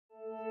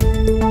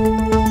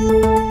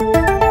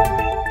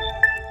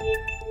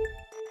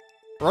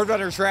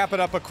Roadrunners wrapping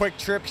up a quick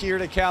trip here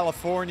to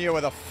California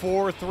with a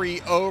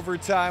 4-3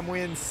 overtime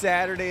win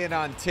Saturday in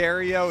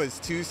Ontario as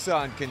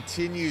Tucson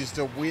continues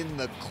to win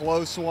the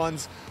close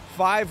ones.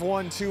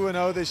 5-1,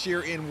 2-0 this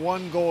year in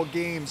one-goal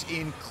games,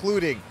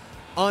 including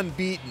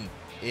unbeaten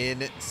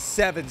in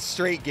 7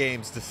 straight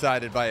games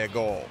decided by a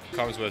goal.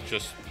 Comes with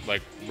just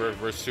like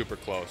we're super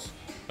close.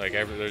 Like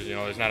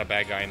there's not a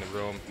bad guy in the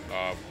room.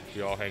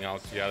 We all hang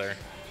out together.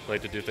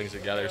 Like to do things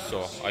together,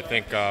 so I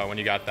think when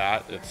you got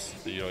that, it's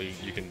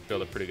you can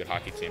build a pretty good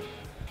hockey team.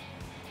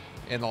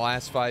 In the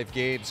last 5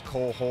 games,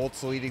 Cole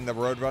Hults leading the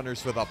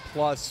Roadrunners with a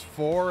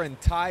 +4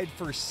 and tied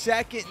for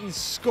second in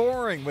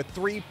scoring with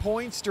 3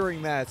 points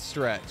during that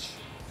stretch.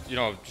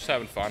 Just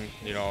having fun.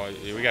 We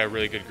got a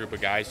really good group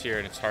of guys here,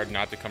 and it's hard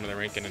not to come to the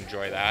rink and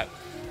enjoy that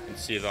and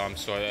see them.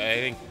 So I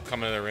think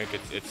coming to the rink,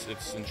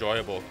 it's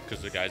enjoyable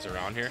because the guys are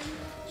around here.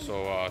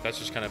 So that's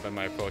just kind of been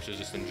my approach, is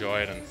just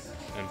enjoy it and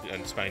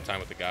spending time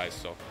with the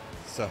guys.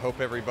 So hope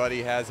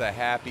everybody has a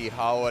happy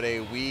holiday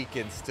week,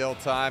 and still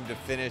time to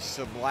finish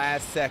some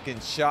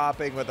last-second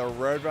shopping with a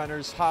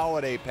Roadrunners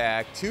holiday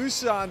pack.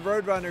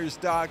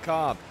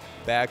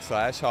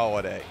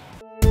 TucsonRoadrunners.com/holiday.